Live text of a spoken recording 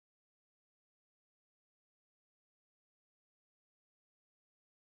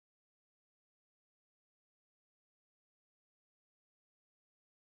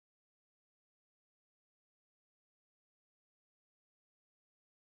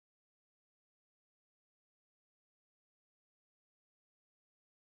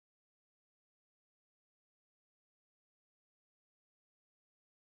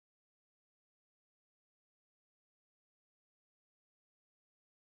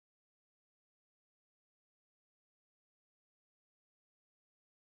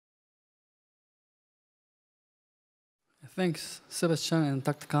Thanks, Sebastian and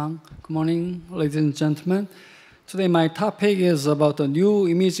Dr. Kang. Good morning, ladies and gentlemen. Today my topic is about the new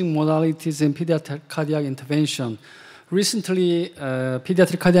imaging modalities in pediatric cardiac intervention. Recently,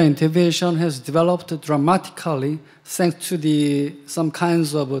 pediatric cardiac intervention has developed dramatically thanks to some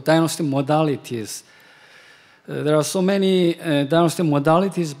kinds of diagnostic modalities. There are so many diagnostic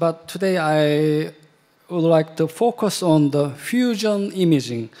modalities, but today I would like to focus on the fusion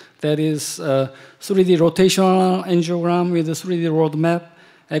imaging, that is 3D rotational angiogram with a 3D roadmap,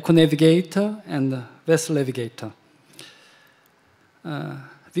 Echonavigator, and Navigator.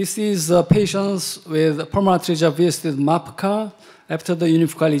 This is patients with pulmonary artery visited MAPCA after the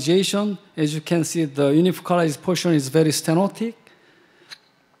unifocalization. As you can see, the unifocalized portion is very stenotic.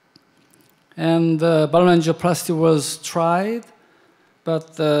 And balloon angioplasty was tried,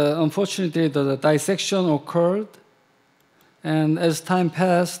 but unfortunately the dissection occurred. And as time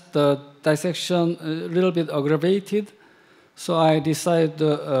passed, the dissection a little bit aggravated. So I decided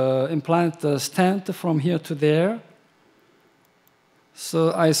to implant the stent from here to there.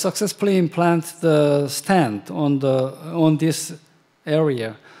 So I successfully implanted the stent on this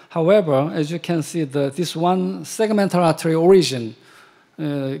area. However, as you can see, this one segmental artery origin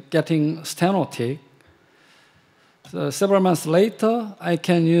getting stenotic. So several months later, I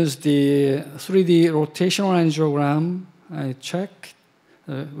can use the 3D rotational angiogram. I check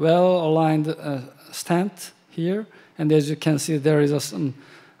well-aligned stent here. And as you can see, there is some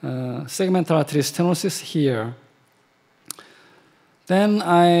segmental artery stenosis here. Then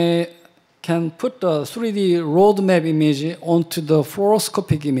I can put the 3D roadmap image onto the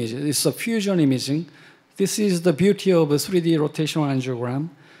fluoroscopic image. It's a fusion imaging. This is the beauty of a 3D rotational angiogram.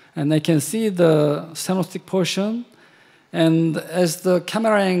 And I can see the stenotic portion. And as the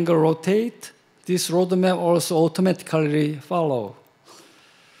camera angle rotates, this roadmap also automatically follows.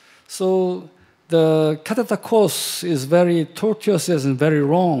 So the catheter course is very tortuous and very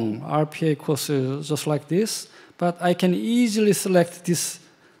long. RPA course is just like this. But I can easily select this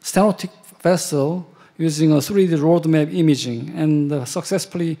stenotic vessel using a 3D roadmap imaging and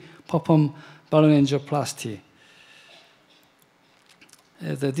successfully perform balloon angioplasty.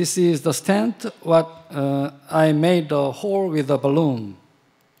 This is the stent, I made a hole with a balloon.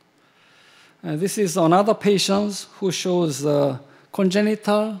 This is another patient who shows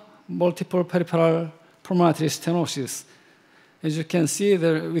congenital multiple peripheral pulmonary stenosis. As you can see,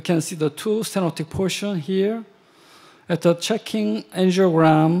 we can see the two stenotic portion here. After checking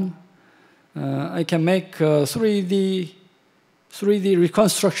angiogram, I can make 3D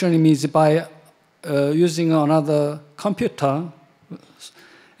reconstruction image by using another computer.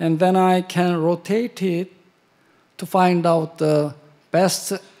 And then I can rotate it to find out the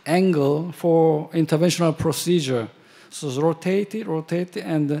best angle for interventional procedure. So rotate it,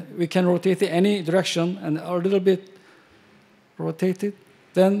 and we can rotate it any direction and a little bit rotate it.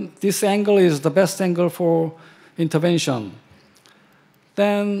 Then this angle is the best angle for intervention.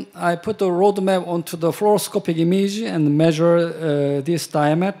 Then I put the roadmap onto the fluoroscopic image and measure this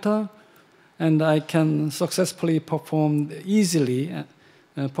diameter, and I can successfully perform easily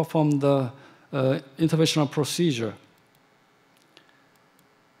perform the interventional procedure.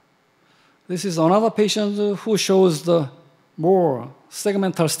 This is another patient who shows the more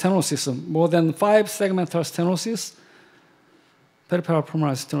segmental stenosis, more than 5 segmental stenosis, peripheral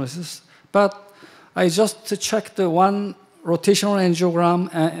pulmonary stenosis. But I just checked the one rotational angiogram,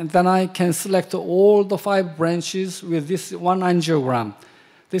 and then I can select all the 5 branches with this one angiogram.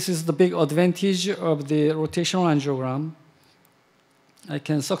 This is the big advantage of the rotational angiogram. I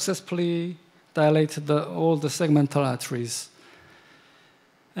can successfully dilate all the segmental arteries.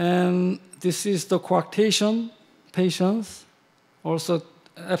 And this is the coarctation patients. Also,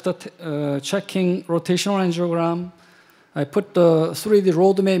 after checking rotational angiogram, I put the 3D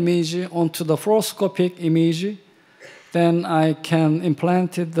roadmap image onto the fluoroscopic image. Then I can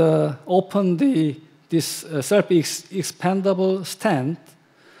open this self-expandable stent.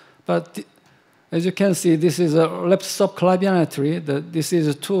 But as you can see, this is a left subclavian artery. This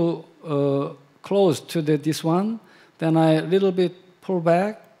is too close to this one. Then I a little bit pull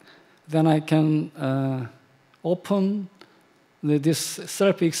back. Then I can open this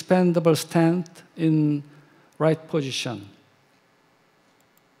self-expandable stent in right position.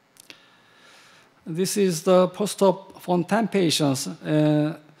 This is the post-op Fontan patients.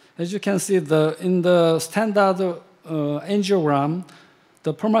 As you can see, in the standard angiogram,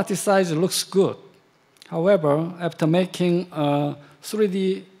 the pulmonary size looks good. However, after making a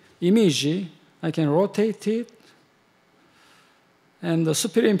 3D image, I can rotate it. And the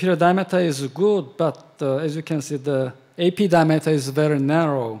superior inferior diameter is good, but as you can see, the AP diameter is very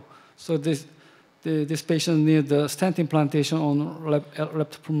narrow. So this patient needs the stent implantation on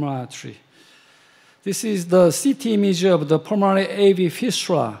left pulmonary artery. This is the CT image of the pulmonary AV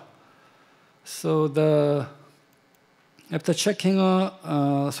fistula. So after checking a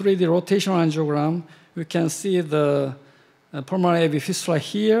 3D rotational angiogram, we can see the pulmonary AV fistula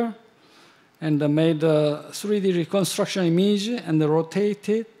here, and made a 3D reconstruction image and rotate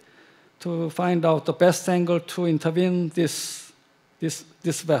it to find out the best angle to intervene this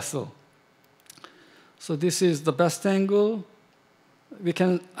vessel. So this is the best angle.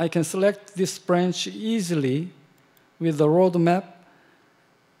 I can select this branch easily with the road map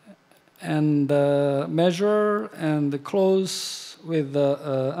and measure and close with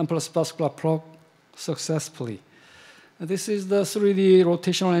the ampullous vascular plug successfully. This is the 3D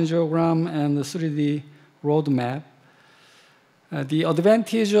rotational angiogram and the 3D road map. The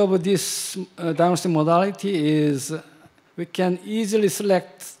advantage of this diagnostic modality is we can easily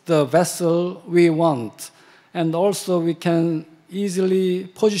select the vessel we want, and also we can easily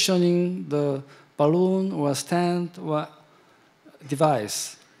positioning the balloon or stent or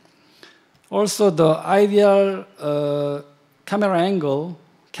device. Also, the ideal camera angle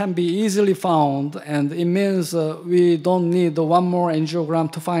can be easily found, and it means we don't need one more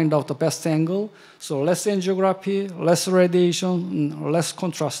angiogram to find out the best angle. So less angiography, less radiation, less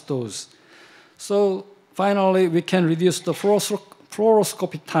contrast dose. So finally, we can reduce the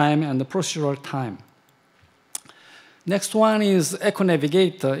fluoroscopic time and the procedural time. Next one is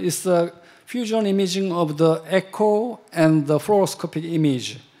Echonavigator. It's the fusion imaging of the echo and the fluoroscopic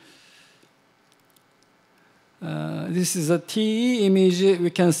image. This is a TE image. We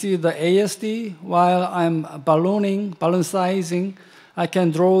can see the ASD. While I'm balloon sizing, I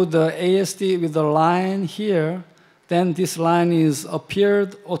can draw the ASD with a line here. Then this line is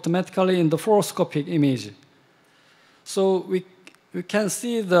appeared automatically in the fluoroscopic image. So we can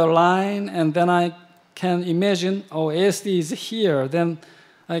see the line, and then I can imagine, oh, ASD is here. Then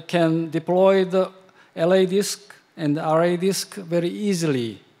I can deploy the LA disc and the RA disc very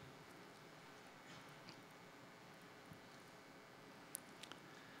easily.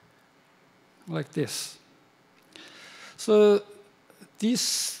 Like this. So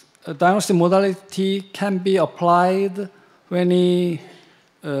this diagnostic modality can be applied when we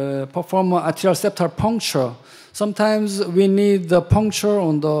perform arterial septal puncture. Sometimes we the puncture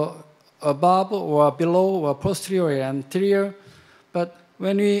on the above or below or posterior or anterior, but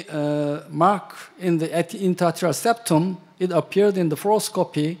when we mark in the interarterial septum, it appeared in the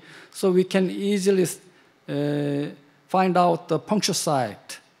fluoroscopy, so we can easily find out the puncture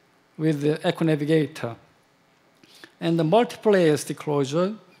site with the Echonavigator. And the multiple ASD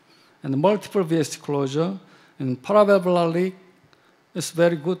closure and the multiple VSD closure and paravalvular leak is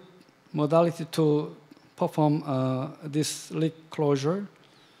very good modality to perform this leak closure.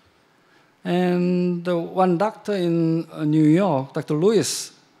 And one doctor in New York, Dr.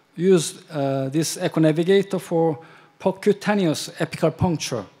 Lewis, used this Echonavigator for percutaneous apical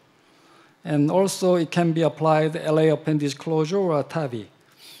puncture. And also it can be applied LA appendage closure or TAVI.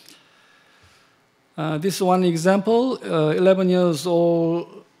 This is one example, 11 years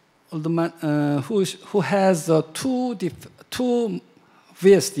old man who has two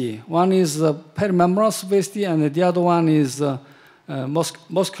VSD. One is perimembranous VSD, and the other one is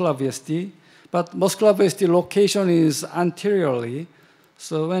muscular VSD. But muscular VSD location is anteriorly.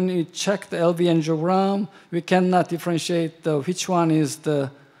 So when we check the LV angiogram, we cannot differentiate which one is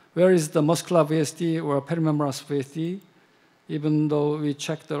where is the muscular VSD or perimembranous VSD. Even though we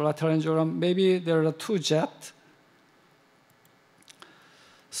check the lateral angiogram, maybe there are two jets.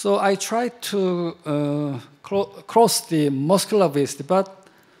 So I tried to cross the muscular VSD, but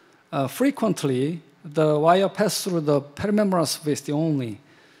frequently the wire passes through the perimembranous VSD only.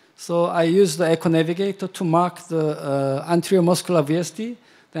 So I use the Echonavigator to mark the anterior muscular VSD.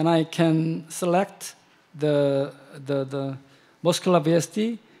 Then I can select the muscular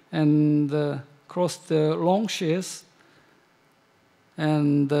VSD and cross the long sheath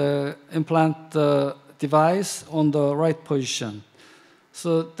and implant the device on the right position.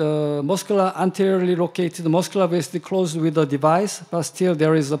 So the anteriorly located muscular VSD closed with the device, but still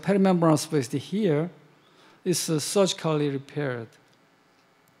there is a perimembranous VSD here. It's surgically repaired.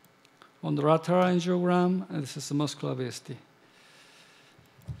 On the lateral angiogram, this is the muscular VSD.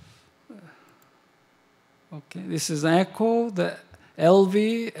 Okay, this is an echo, the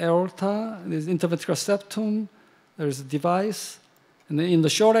LV, aorta, this interventricular septum, there is a device. And then in the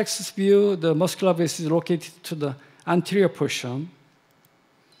short axis view, the muscular VSD is located to the anterior portion.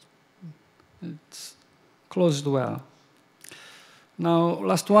 It's closed well. Now,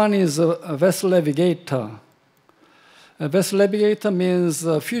 last one is a vessel navigator. Vessel navigator means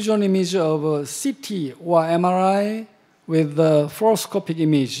fusion image of CT or MRI with the fluoroscopic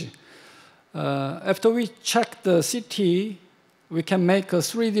image. After we check the CT, we can make a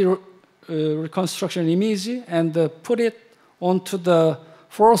 3D reconstruction image and put it onto the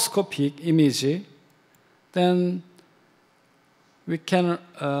fluoroscopic image. Then we can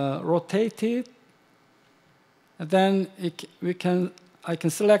rotate it. And then I can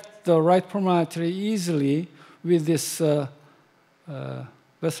select the right pulmonary artery easily with this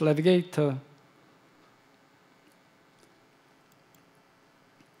vessel navigator.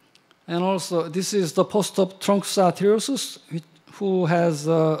 And also, this is the post-op truncus arteriosus, who has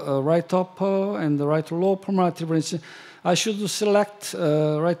a right upper and the right lower pulmonary artery branch. I should select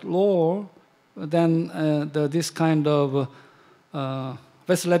right lower. Then this kind of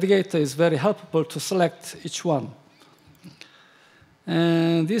vessel navigator is very helpful to select each one.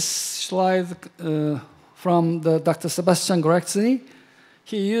 And this slide from Dr. Sebastian Goretzny,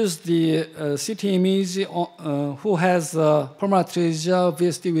 he used the CT image who has pulmonary atresia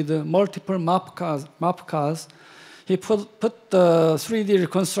VSD with multiple MAPCAs. He put the 3D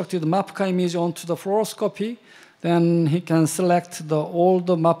reconstructed MAPCA image onto the fluoroscopy. Then he can select all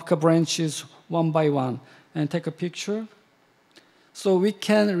the MAPCA branches one by one and take a picture. So we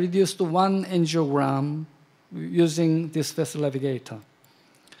can reduce to 1 angiogram using this vessel navigator.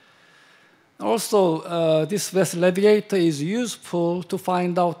 Also, this vessel navigator is useful to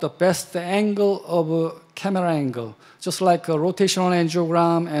find out the best angle of a camera angle, just like a rotational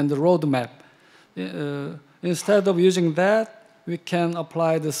angiogram and the road map. Instead of using that, we can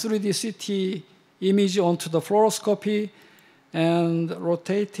apply the 3D CT image onto the fluoroscopy and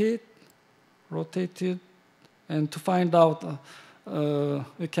rotate it, and to find out,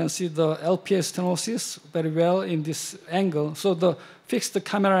 we can see the LPS stenosis very well in this angle. So fix the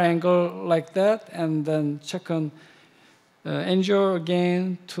camera angle like that, and then check on angio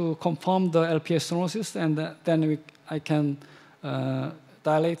again to confirm the LPS stenosis, and then I can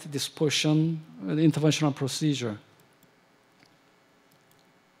dilate this portion with the interventional procedure.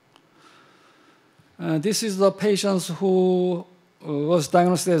 This is the patient who was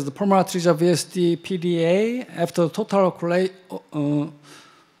diagnosed as the pulmonary atresia VSD PDA. After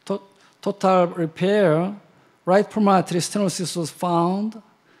total repair, right pulmonary artery stenosis was found.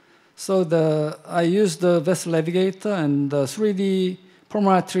 So I used the vessel navigator, and the 3D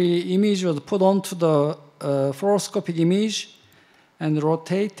pulmonary artery image was put onto the fluoroscopic image and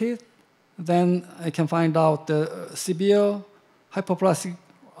rotated. Then I can find out the severe hypoplastic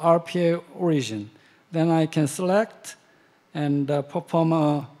RPA origin. Then I can select and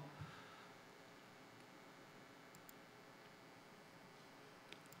perform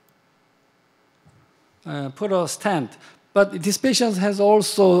put a stent. But this patient has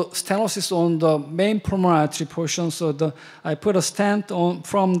also stenosis on the main pulmonary artery portion, so I put a stent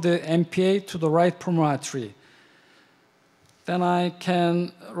from the MPA to the right pulmonary artery. Then I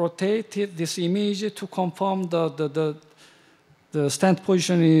can rotate this image to confirm the stent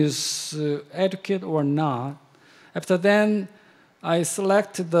position is adequate or not. After then, I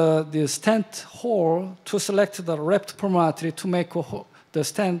select the stent hole to select the left pulmonary artery to make the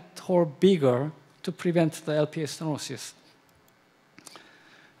stent hole bigger to prevent the LPS stenosis.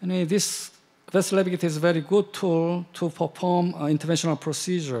 And this vessel navigator is a very good tool to perform an interventional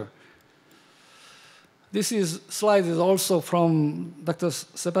procedure. This slide is also from Dr.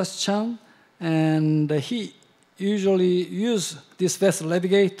 Sebastian, and he usually uses this vessel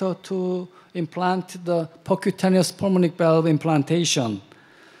navigator to implant the percutaneous pulmonic valve implantation.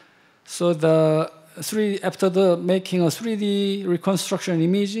 So after making a 3D reconstruction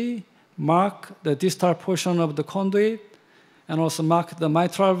image, mark the distal portion of the conduit, and also mark the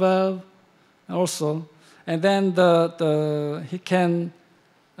mitral valve, and then he can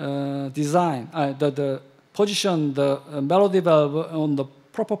design position the melody valve on the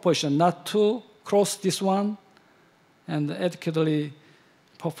proper position, not to cross this one, and adequately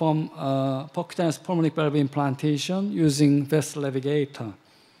perform percutaneous pulmonic valve implantation using vessel navigator.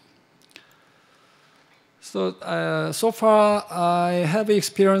 So far, I have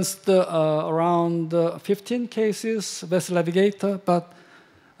experienced around 15 cases vessel navigator, but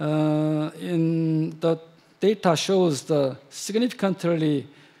in the data shows the significantly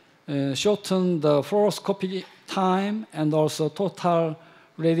shortened the fluoroscopic time and also total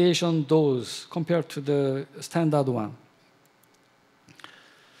radiation dose compared to the standard one.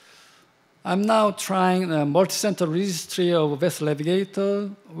 I'm now trying a multi-center registry of vessel navigator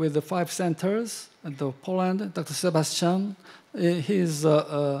with the 5 centers in Poland. Dr. Sebastian, he's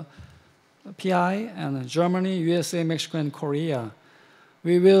a PI, and Germany, USA, Mexico, and Korea.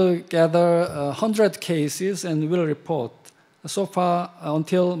 We will gather 100 cases and will report. So far,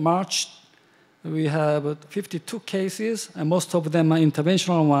 until March, we have 52 cases, and most of them are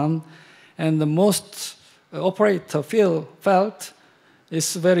interventional one. And the most operator felt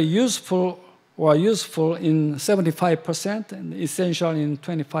is very useful or useful in 75% and essential in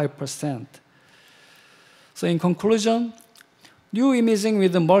 25%. So in conclusion, new imaging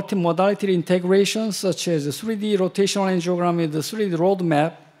with the multimodality integration, such as 3D rotational angiogram with the 3D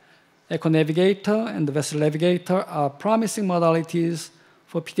roadmap, Echonavigator, and the vessel navigator are promising modalities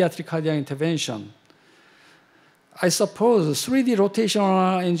for pediatric cardiac intervention. I suppose 3D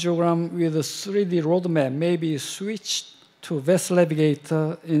rotational angiogram with a 3D roadmap may be switched to vessel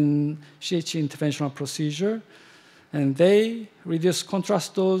navigator in CHE interventional procedure, and they reduce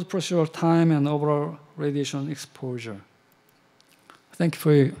contrast dose, procedural time, and overall radiation exposure. Thank you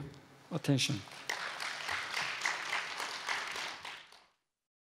for your attention.